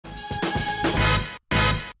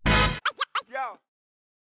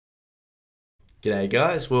G'day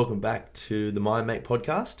guys, welcome back to the Mind Mate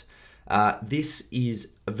podcast. This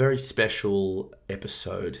is a very special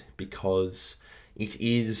episode because it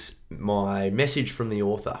is my message from the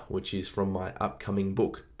author, which is from my upcoming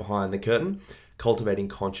book, Behind the Curtain, Cultivating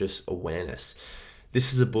Conscious Awareness.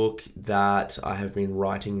 This is a book that I have been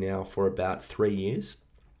writing now for about 3 years,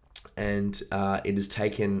 and it has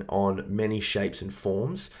taken on many shapes and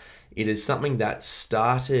forms. It is something that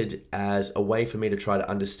started as a way for me to try to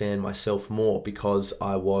understand myself more because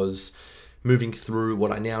I was moving through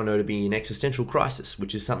what I now know to be an existential crisis,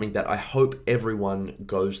 which is something that I hope everyone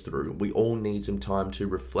goes through. We all need some time to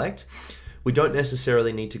reflect. We don't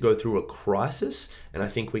necessarily need to go through a crisis, and I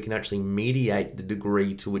think we can actually mediate the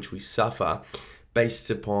degree to which we suffer based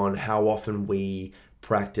upon how often we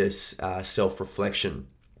practice self-reflection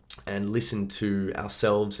and listen to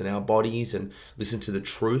ourselves and our bodies and listen to the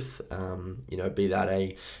truth, be that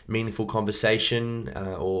a meaningful conversation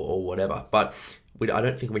or whatever. But I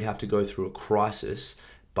don't think we have to go through a crisis,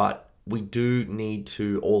 but we do need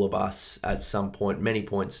to, all of us at some point, many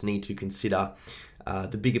points, need to consider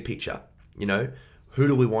the bigger picture. Who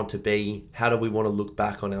do we want to be? How do we want to look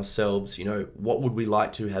back on ourselves? What would we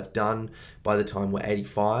like to have done by the time we're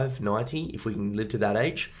 85, 90, if we can live to that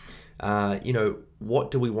age?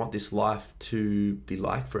 What do we want this life to be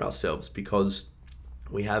like for ourselves? Because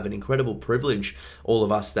we have an incredible privilege, all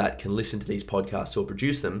of us that can listen to these podcasts or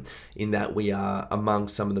produce them, in that we are among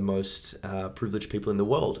some of the most privileged people in the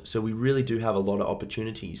world. So we really do have a lot of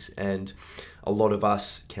opportunities, and a lot of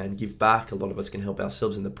us can give back, a lot of us can help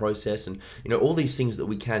ourselves in the process, and all these things that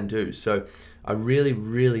we can do. So I really,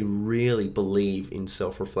 really, really believe in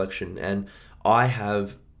self-reflection, and I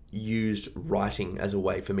have used writing as a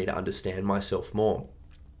way for me to understand myself more.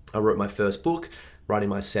 I wrote my first book, writing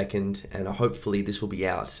my second, and hopefully this will be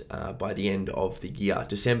out by the end of the year,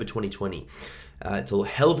 December 2020. It's a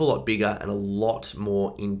hell of a lot bigger and a lot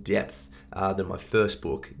more in depth than my first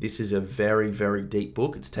book. This is a very, very deep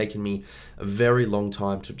book. It's taken me a very long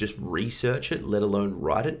time to just research it, let alone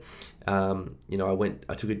write it.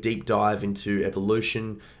 I took a deep dive into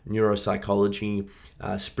evolution, neuropsychology,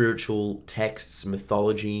 spiritual texts,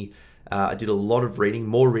 mythology. I did a lot of reading,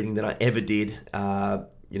 more reading than I ever did,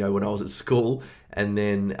 when I was at school. And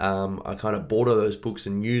then I kind of bought all those books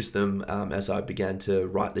and used them as I began to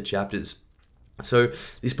write the chapters. So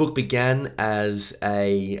this book began as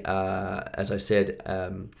as I said,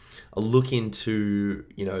 a look into,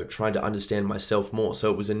 trying to understand myself more. So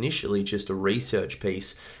it was initially just a research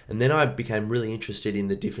piece. And then I became really interested in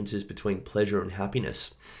the differences between pleasure and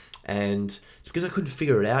happiness. And it's because I couldn't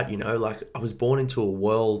figure it out, I was born into a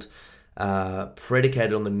world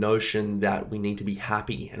predicated on the notion that we need to be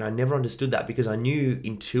happy. And I never understood that because I knew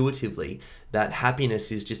intuitively that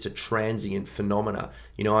happiness is just a transient phenomena.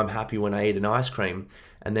 I'm happy when I eat an ice cream,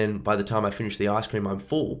 and then by the time I finish the ice cream, I'm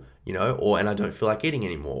full, and I don't feel like eating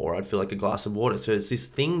anymore, or I'd feel like a glass of water. So it's this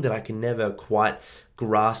thing that I can never quite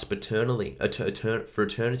grasp for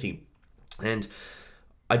eternity. And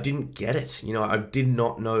I didn't get it. I did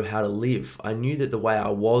not know how to live. I knew that the way I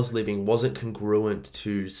was living wasn't congruent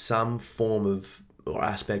to some form of or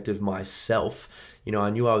aspect of myself. I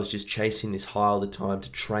knew I was just chasing this high all the time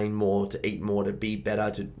to train more, to eat more, to be better,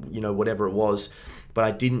 to, whatever it was. But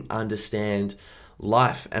I didn't understand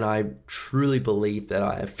life. And I truly believe that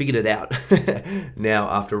I have figured it out now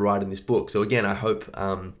after writing this book. So again, I hope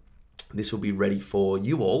this will be ready for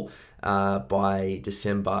you all by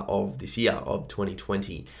December of this year, of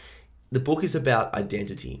 2020. The book is about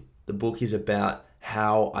identity. The book is about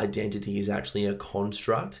how identity is actually a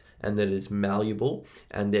construct, and that it's malleable,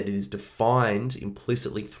 and that it is defined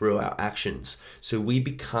implicitly through our actions. So we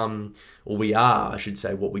become, or we are, I should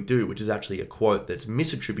say, what we do, which is actually a quote that's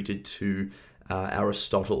misattributed to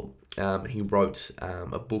Aristotle. He wrote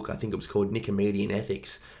a book, I think it was called Nicomedean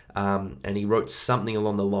Ethics, and he wrote something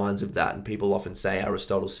along the lines of that. And people often say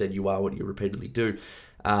Aristotle said you are what you repeatedly do.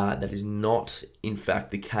 That is not, in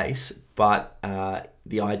fact, the case, but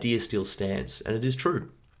the idea still stands, and it is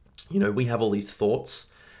true. We have all these thoughts.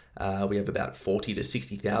 We have about 40 to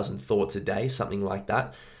 60,000 thoughts a day, something like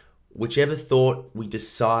that. Whichever thought we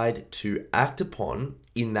decide to act upon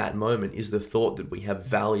in that moment is the thought that we have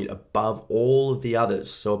valued above all of the others.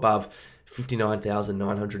 So above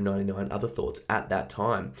 59,999 other thoughts at that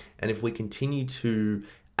time. And if we continue to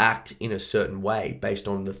act in a certain way based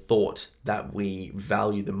on the thought that we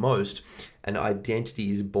value the most, an identity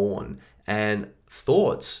is born. And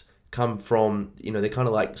thoughts come from, they're kind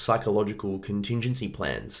of like psychological contingency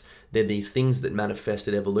plans. They're these things that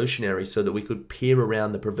manifested evolutionary so that we could peer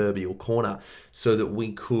around the proverbial corner, so that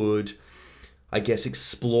we could, I guess,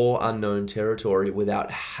 explore unknown territory without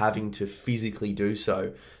having to physically do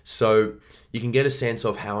so. So you can get a sense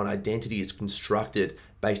of how an identity is constructed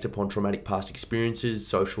based upon traumatic past experiences,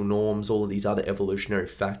 social norms, all of these other evolutionary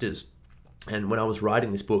factors. And when I was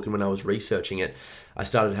writing this book and when I was researching it, I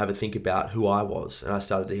started to have a think about who I was, and I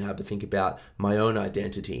started to have a think about my own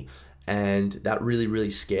identity. And that really, really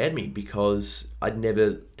scared me because I'd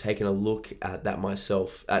never taken a look at that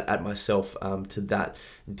myself, at myself to that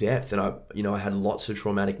depth. And I had lots of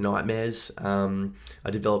traumatic nightmares. I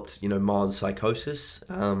developed, mild psychosis.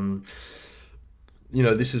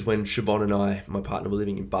 This is when Siobhan and I, my partner, were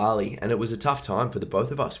living in Bali, and it was a tough time for the both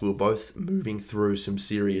of us. We were both moving through some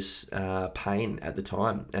serious pain at the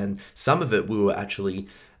time, and some of it we were actually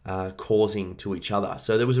causing to each other.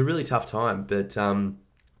 So there was a really tough time, but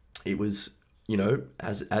it was,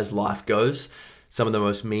 as life goes, some of the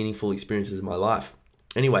most meaningful experiences of my life.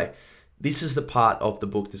 Anyway, this is the part of the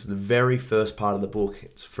book. This is the very first part of the book.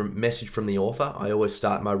 It's from message from the author. I always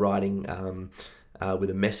start my writing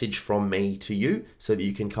with a message from me to you, so that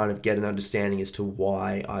you can kind of get an understanding as to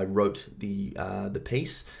why I wrote the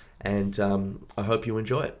piece. And I hope you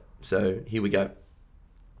enjoy it. So here we go.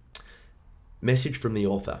 Message from the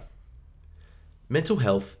author. Mental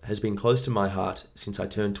health has been close to my heart since I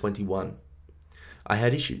turned 21. I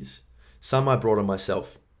had issues. Some I brought on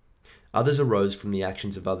myself. Others arose from the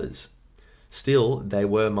actions of others. Still, they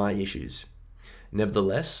were my issues.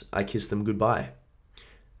 Nevertheless, I kissed them goodbye.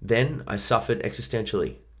 Then I suffered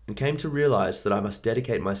existentially and came to realize that I must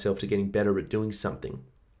dedicate myself to getting better at doing something,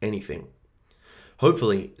 anything.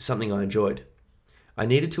 Hopefully, something I enjoyed. I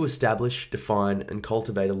needed to establish, define, and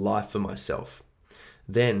cultivate a life for myself.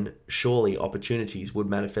 Then, surely opportunities would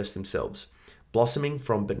manifest themselves, blossoming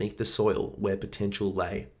from beneath the soil where potential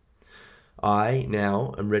lay. I,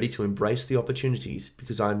 now, am ready to embrace the opportunities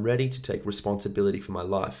because I am ready to take responsibility for my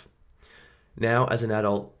life. Now, as an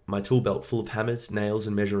adult, my tool belt full of hammers, nails,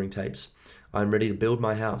 and measuring tapes, I am ready to build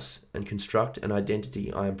my house and construct an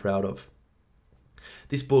identity I am proud of.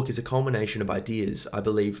 This book is a culmination of ideas I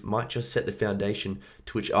believe might just set the foundation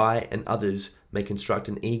to which I and others may construct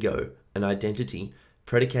an ego, an identity,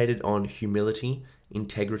 predicated on humility,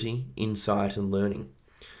 integrity, insight, and learning.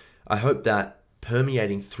 I hope that,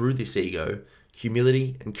 permeating through this ego,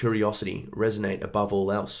 humility and curiosity resonate above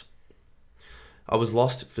all else. I was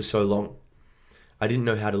lost for so long. I didn't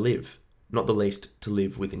know how to live, not the least to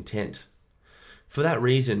live with intent. For that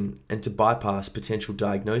reason, and to bypass potential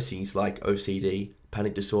diagnoses like OCD,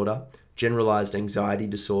 panic disorder, generalized anxiety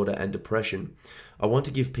disorder, and depression, I want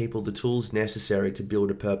to give people the tools necessary to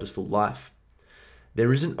build a purposeful life.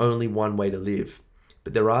 There isn't only one way to live,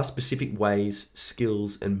 but there are specific ways,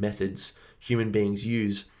 skills, and methods human beings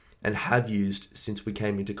use and have used since we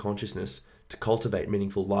came into consciousness to cultivate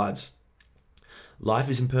meaningful lives. Life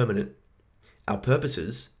is impermanent. Our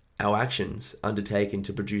purposes, our actions undertaken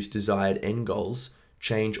to produce desired end goals,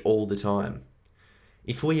 change all the time.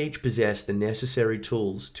 If we each possess the necessary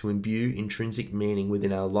tools to imbue intrinsic meaning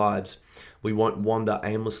within our lives, we won't wander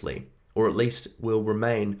aimlessly, or at least will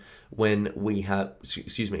remain when we have,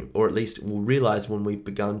 or at least we'll realize when we've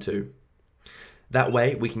begun to. That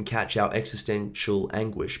way, we can catch our existential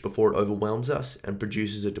anguish before it overwhelms us and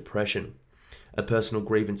produces a depression, a personal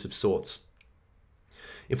grievance of sorts.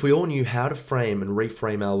 If we all knew how to frame and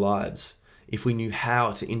reframe our lives, if we knew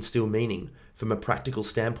how to instill meaning from a practical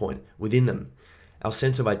standpoint within them, our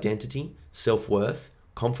sense of identity, self-worth,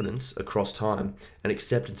 confidence across time, and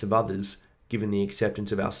acceptance of others, given the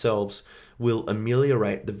acceptance of ourselves, will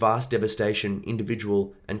ameliorate the vast devastation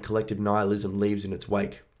individual and collective nihilism leaves in its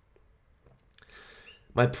wake.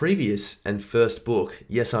 My previous and first book,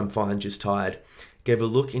 Yes, I'm Fine, Just Tired, gave a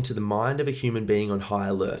look into the mind of a human being on high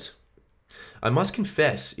alert. I must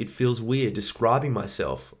confess it feels weird describing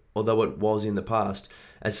myself, although it was in the past,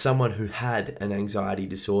 as someone who had an anxiety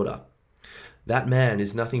disorder. That man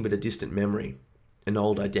is nothing but a distant memory, an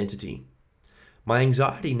old identity. My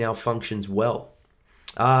anxiety now functions well.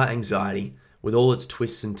 Anxiety, with all its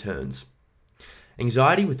twists and turns.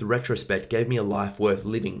 Anxiety with retrospect gave me a life worth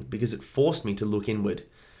living because it forced me to look inward,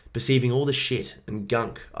 perceiving all the shit and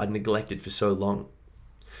gunk I'd neglected for so long.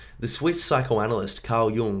 The Swiss psychoanalyst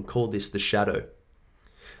Carl Jung called this the shadow.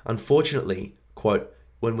 Unfortunately, quote,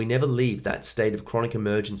 when we never leave that state of chronic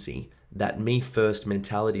emergency, that me-first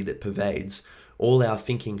mentality that pervades, all our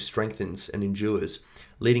thinking strengthens and endures,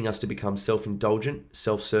 leading us to become self-indulgent,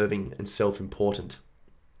 self-serving, and self-important.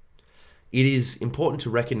 It is important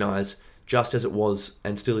to recognize, just as it was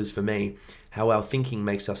and still is for me, how our thinking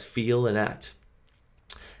makes us feel and act.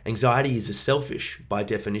 Anxiety is a selfish, by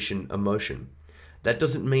definition, emotion. That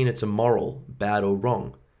doesn't mean it's immoral, bad, or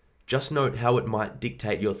wrong, Just note how it might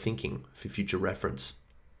dictate your thinking for future reference.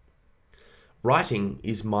 Writing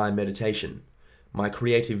is my meditation, my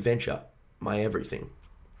creative venture, my everything.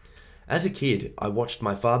 As a kid, I watched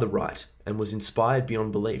my father write and was inspired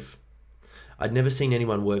beyond belief. I'd never seen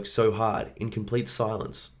anyone work so hard in complete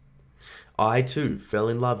silence. I too fell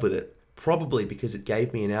in love with it, probably because it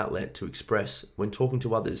gave me an outlet to express when talking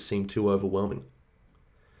to others seemed too overwhelming.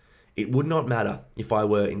 It would not matter if I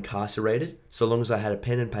were incarcerated, so long as I had a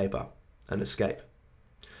pen and paper, an escape.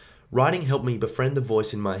 Writing helped me befriend the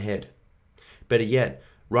voice in my head. Better yet,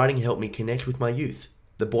 writing helped me connect with my youth,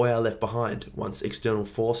 the boy I left behind once external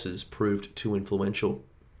forces proved too influential.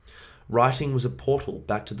 Writing was a portal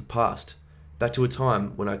back to the past, back to a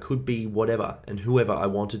time when I could be whatever and whoever I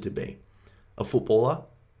wanted to be. A footballer,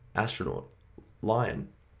 astronaut, lion,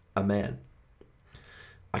 a man.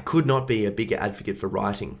 I could not be a bigger advocate for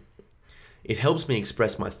writing. It helps me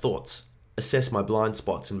express my thoughts, assess my blind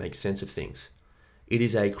spots and make sense of things. It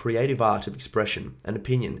is a creative art of expression and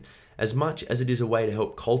opinion as much as it is a way to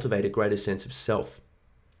help cultivate a greater sense of self.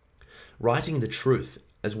 Writing the truth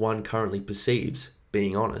as one currently perceives,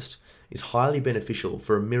 being honest, is highly beneficial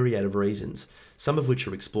for a myriad of reasons, some of which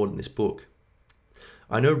are explored in this book.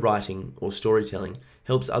 I know writing, or storytelling,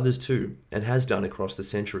 helps others too, and has done across the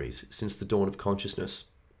centuries since the dawn of consciousness.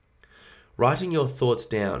 Writing your thoughts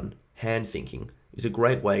down, hand thinking, is a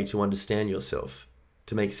great way to understand yourself,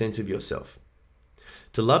 to make sense of yourself.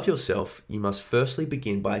 To love yourself, you must firstly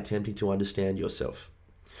begin by attempting to understand yourself.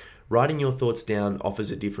 Writing your thoughts down offers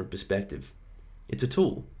a different perspective. It's a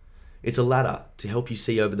tool. It's a ladder to help you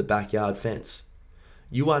see over the backyard fence.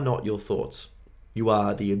 You are not your thoughts. You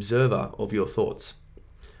are the observer of your thoughts.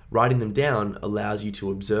 Writing them down allows you to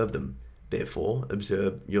observe them, therefore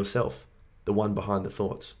observe yourself, the one behind the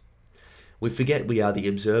thoughts. We forget we are the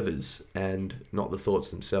observers and not the thoughts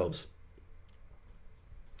themselves.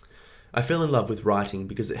 I fell in love with writing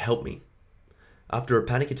because it helped me. After a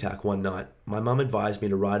panic attack one night, my mum advised me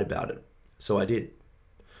to write about it, so I did.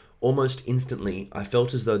 Almost instantly, I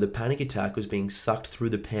felt as though the panic attack was being sucked through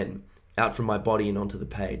the pen, out from my body and onto the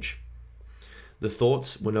page. The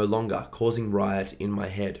thoughts were no longer causing riot in my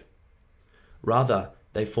head. Rather,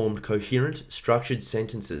 they formed coherent, structured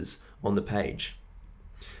sentences on the page.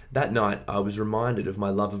 That night, I was reminded of my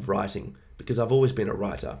love of writing, because I've always been a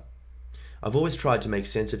writer. I've always tried to make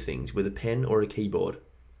sense of things with a pen or a keyboard.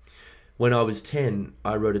 When I was 10,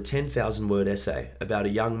 I wrote a 10,000-word essay about a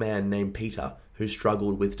young man named Peter who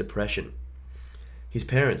struggled with depression. His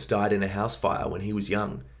parents died in a house fire when he was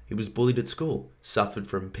young. He was bullied at school, suffered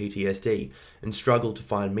from PTSD, and struggled to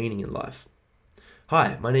find meaning in life.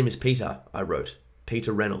 "Hi, my name is Peter," I wrote.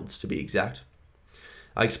 Peter Reynolds, to be exact.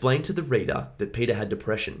 I explained to the reader that Peter had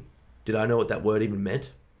depression. Did I know what that word even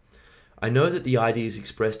meant? I know that the ideas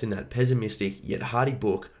expressed in that pessimistic yet hearty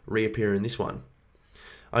book reappear in this one.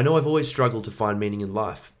 I know I've always struggled to find meaning in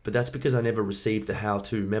life, but that's because I never received the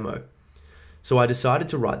how-to memo. So I decided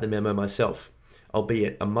to write the memo myself,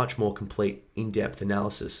 albeit a much more complete, in-depth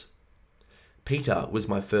analysis. Peter was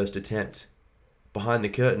my first attempt. Behind the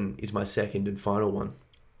curtain is my second and final one.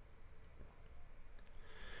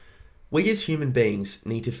 We as human beings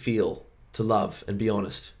need to feel, to love, and be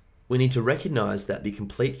honest. We need to recognize that the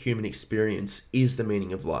complete human experience is the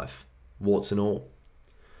meaning of life, warts and all.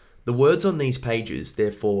 The words on these pages,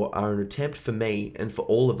 therefore, are an attempt for me and for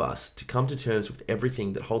all of us to come to terms with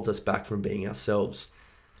everything that holds us back from being ourselves.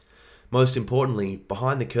 Most importantly,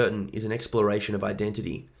 behind the curtain is an exploration of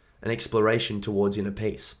identity, an exploration towards inner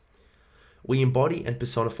peace. We embody and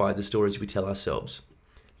personify the stories we tell ourselves.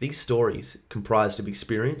 These stories, comprised of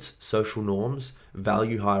experience, social norms,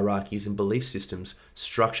 value hierarchies, and belief systems,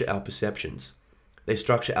 structure our perceptions. They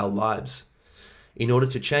structure our lives. In order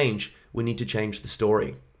to change, we need to change the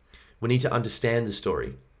story. We need to understand the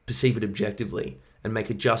story, perceive it objectively, and make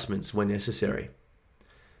adjustments when necessary.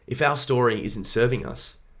 If our story isn't serving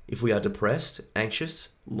us, if we are depressed, anxious,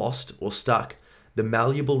 lost, or stuck, the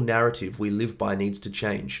malleable narrative we live by needs to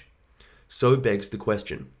change. So begs the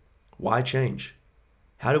question, why change?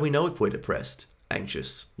 How do we know if we're depressed,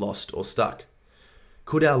 anxious, lost, or stuck?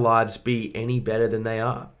 Could our lives be any better than they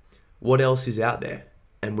are? What else is out there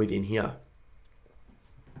and within here?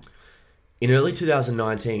 In early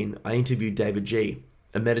 2019, I interviewed David G.,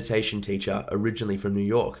 a meditation teacher originally from New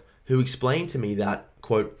York, who explained to me that,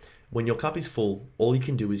 quote, "When your cup is full, all you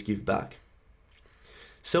can do is give back."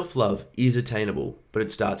 Self-love is attainable, but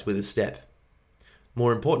it starts with a step.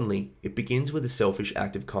 More importantly, it begins with a selfish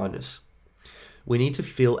act of kindness. We need to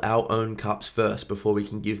fill our own cups first before we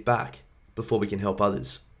can give back, before we can help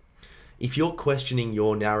others. If you're questioning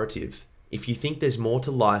your narrative, if you think there's more to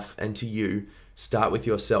life and to you, start with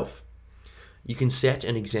yourself. You can set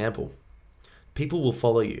an example. People will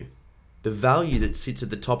follow you. The value that sits at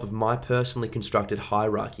the top of my personally constructed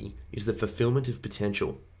hierarchy is the fulfillment of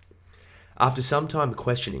potential. After some time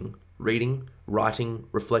questioning, reading, writing,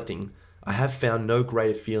 reflecting, I have found no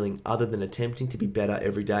greater feeling other than attempting to be better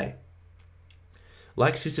every day.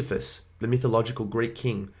 Like Sisyphus, the mythological Greek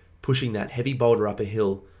king, pushing that heavy boulder up a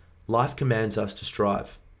hill, life commands us to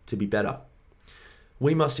strive, to be better.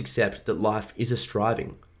 We must accept that life is a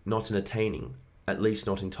striving, not an attaining, at least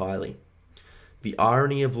not entirely. The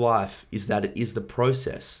irony of life is that it is the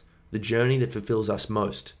process, the journey that fulfills us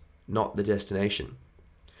most, not the destination.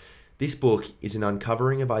 This book is an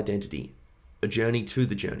uncovering of identity, a journey to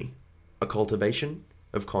the journey, a cultivation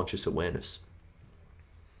of conscious awareness.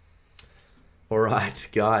 All right,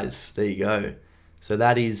 guys, there you go. So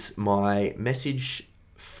that is my message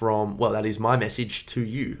that is my message to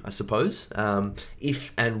you, I suppose,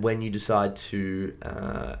 if and when you decide to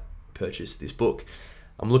purchase this book.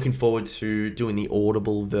 I'm looking forward to doing the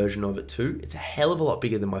Audible version of it too. It's a hell of a lot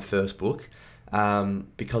bigger than my first book,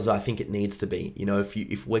 because I think it needs to be. You know,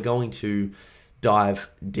 if we're going to dive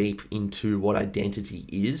deep into what identity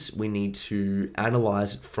is, we need to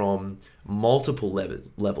analyze it from multiple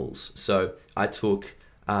levels. So I took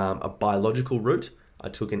a biological route, I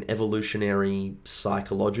took an evolutionary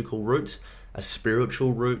psychological route, a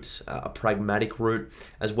spiritual route, a pragmatic route,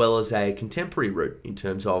 as well as a contemporary route in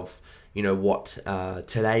terms of, you know, what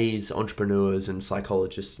today's entrepreneurs and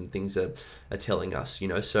psychologists and things are telling us, you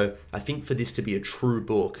know. So I think for this to be a true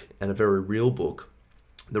book and a very real book,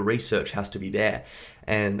 the research has to be there,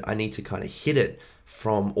 and I need to kind of hit it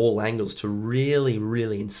from all angles to really,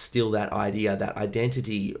 really instill that idea that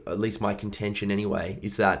identity, at least my contention anyway,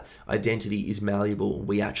 is that identity is malleable.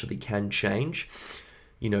 We actually can change.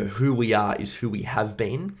 You know, who we are is who we have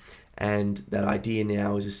been, and that idea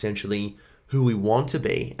now is essentially who we want to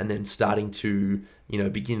be, and then starting to, you know,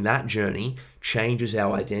 begin that journey changes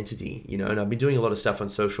our identity, you know. And I've been doing a lot of stuff on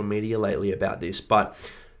social media lately about this, but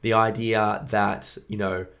the idea that, you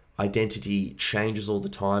know, identity changes all the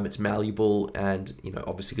time, it's malleable, and, you know,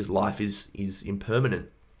 obviously because life is impermanent.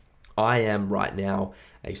 I am right now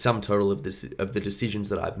a sum total of the decisions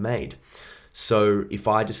that I've made. So if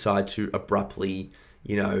I decide to abruptly,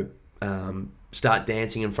 you know, start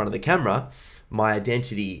dancing in front of the camera, my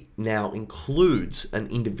identity now includes an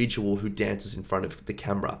individual who dances in front of the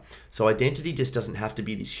camera. So identity just doesn't have to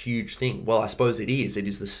be this huge thing. Well, I suppose it is. It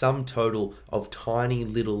is the sum total of tiny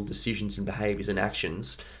little decisions and behaviors and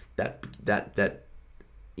actions that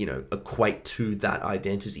you know, equate to that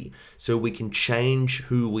identity. So we can change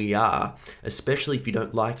who we are, especially if you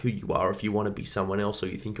don't like who you are, if you want to be someone else or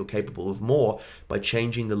you think you're capable of more, by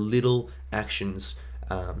changing the little actions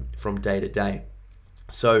from day to day.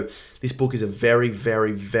 So this book is a very,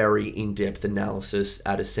 very, very in-depth analysis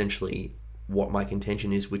at essentially what my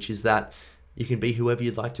contention is, which is that you can be whoever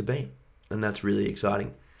you'd like to be. And that's really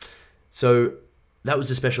exciting. So that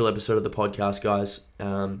was a special episode of the podcast, guys.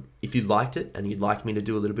 If you liked it and you'd like me to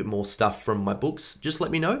do a little bit more stuff from my books, just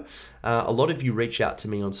let me know. A lot of you reach out to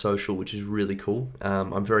me on social, which is really cool.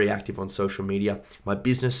 I'm very active on social media. My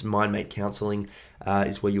business, MindMate Counselling,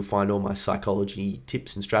 is where you'll find all my psychology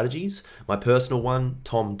tips and strategies. My personal one,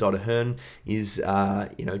 tom.ahern, is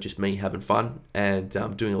you know, just me having fun and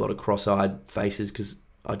doing a lot of cross-eyed faces because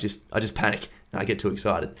I just panic and I get too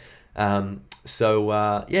excited. So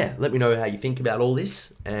yeah, let me know how you think about all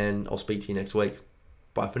this, and I'll speak to you next week.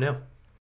 Bye for now.